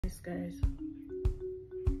This, guys.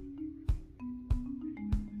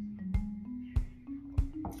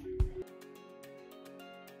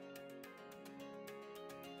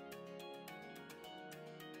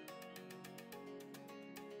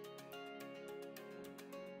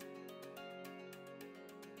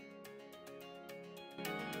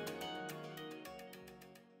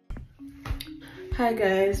 Hi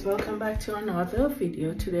guys, welcome back to another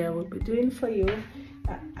video. Today I will be doing for you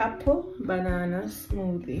an apple banana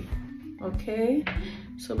smoothie. Okay,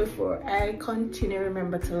 so before I continue,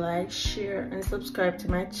 remember to like, share and subscribe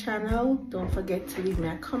to my channel. Don't forget to leave me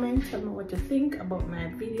a comment, tell me what you think about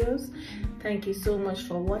my videos. Thank you so much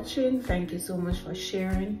for watching. Thank you so much for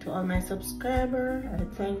sharing. To all my subscribers, I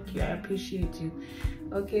thank you, I appreciate you.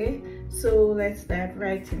 Okay, so let's dive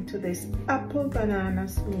right into this apple banana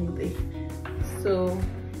smoothie. So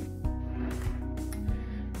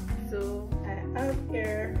I have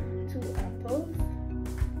here 2 apples,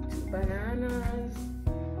 2 bananas,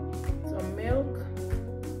 some milk.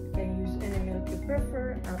 You can use any milk you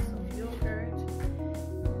prefer. I have some yogurt,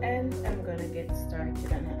 and I'm gonna get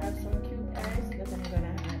started. And I have some cube ice that I'm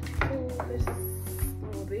gonna add to this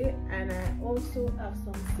smoothie, and I also have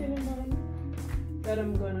some cinnamon that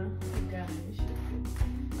I'm gonna garnish it with.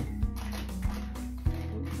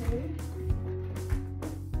 Okay.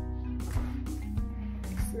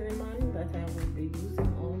 Cinnamon that I will be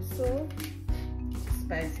using also to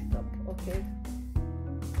spice it up. Okay,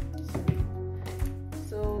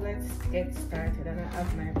 so let's get started. And I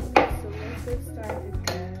have my bowl, so let's get started,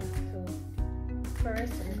 guys. So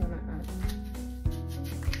first I'm gonna add,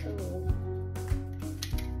 so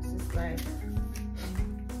this is like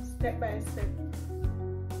step by step.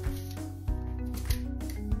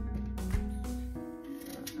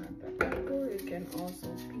 Add the apple. You can also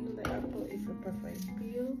peel the apple if you prefer it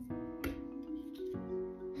peel.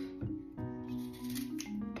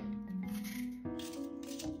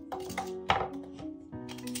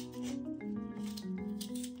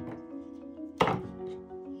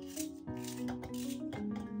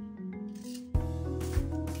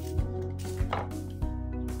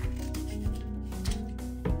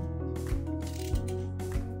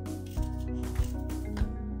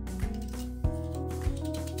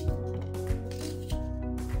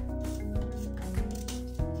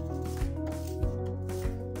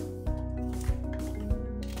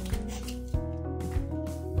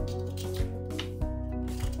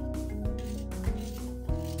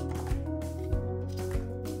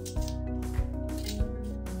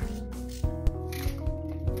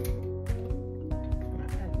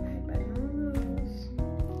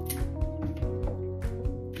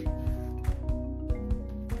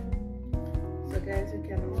 Guys, you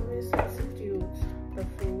can always substitute the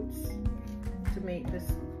fruits to make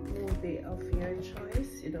this smoothie of your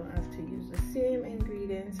choice. You don't have to use the same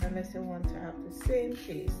ingredients unless you want to have the same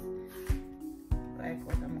taste like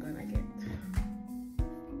what I'm gonna get.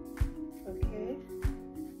 Okay,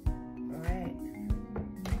 all right.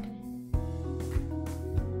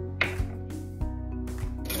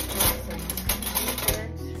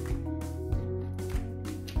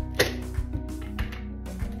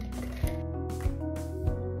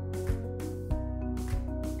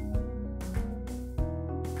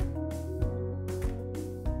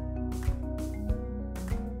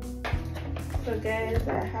 So guys,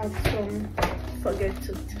 I have some, forget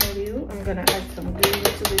to tell you, I'm gonna add some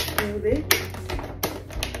greens to this smoothie.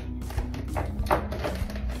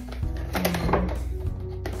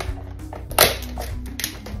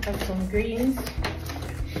 Have some greens,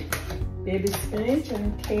 baby spinach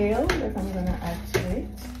and kale that I'm gonna add to it.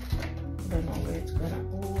 I don't know where it's gonna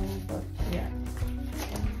go, but yeah.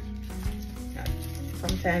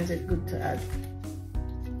 Sometimes it's good to add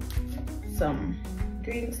some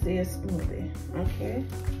greens to your smoothie. Okay,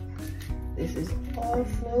 this is all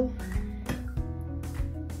full.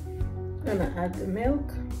 Gonna add the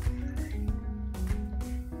milk.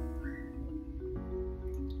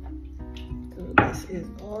 So this is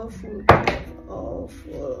all full, all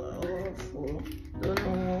full, all full. Don't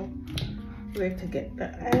know where to get the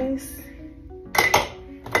ice,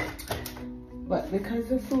 but because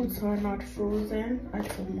the fruits are not frozen,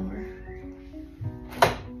 add some more.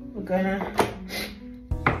 We're gonna,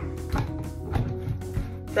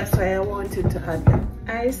 that's why I wanted to add the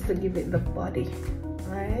ice to give it the body.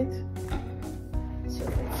 All right, so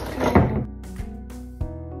let's go.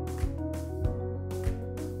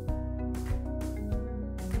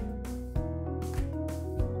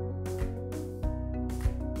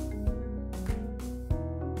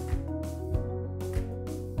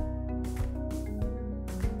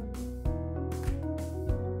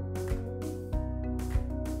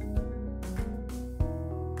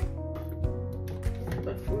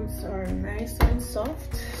 ingredients are nice and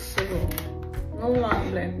soft, so no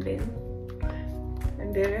long blending.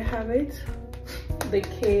 And there you have it. The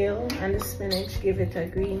kale and the spinach give it a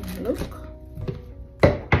green look.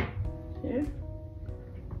 Yeah,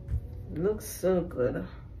 it looks so good.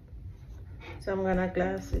 So I'm gonna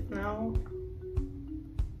glass it now.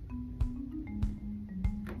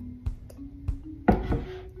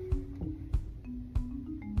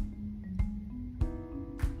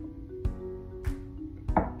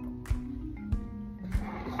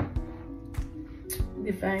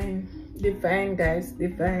 Divine, divine guys,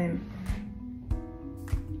 divine.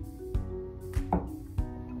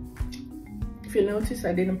 If you notice,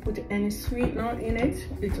 I didn't put any sweetener in it.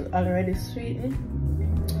 It's already sweetened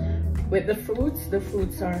with the fruits. The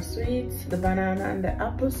fruits are sweet, the banana and the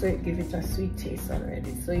apple, so it gives it a sweet taste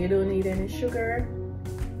already. So you don't need any sugar.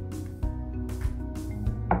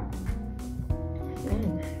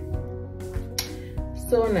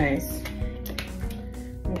 So nice.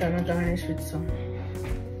 I'm gonna garnish with some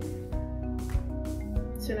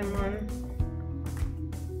cinnamon.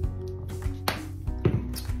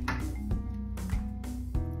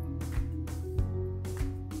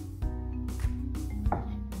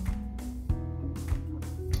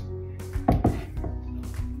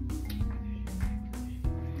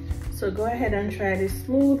 So go ahead and try this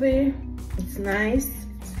smoothie. It's nice,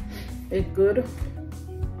 it's good,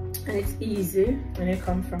 and it's easy. When you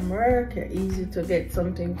come from work, you're easy to get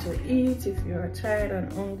something to eat. If you're tired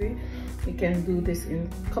and hungry, you can do this in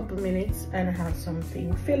a couple minutes and have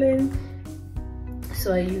something filling.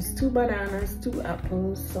 So I use 2 bananas, 2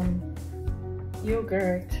 apples, some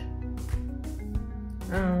yogurt,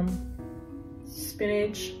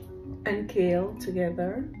 spinach and kale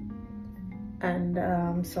together,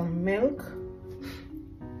 and some milk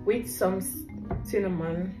with some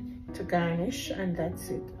cinnamon to garnish, and that's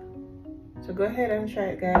it. So go ahead and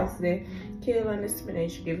try it, guys. The kale and the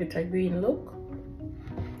spinach give it a green look.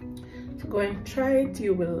 So go and try it,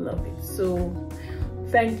 you will love it. So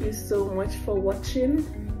thank you so much for watching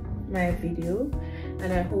my video,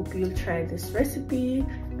 and I hope you'll try this recipe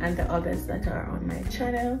and the others that are on my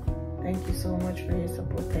channel. Thank you so much for your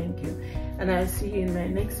support. Thank you, and I'll see you in my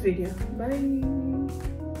next video.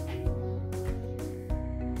 Bye.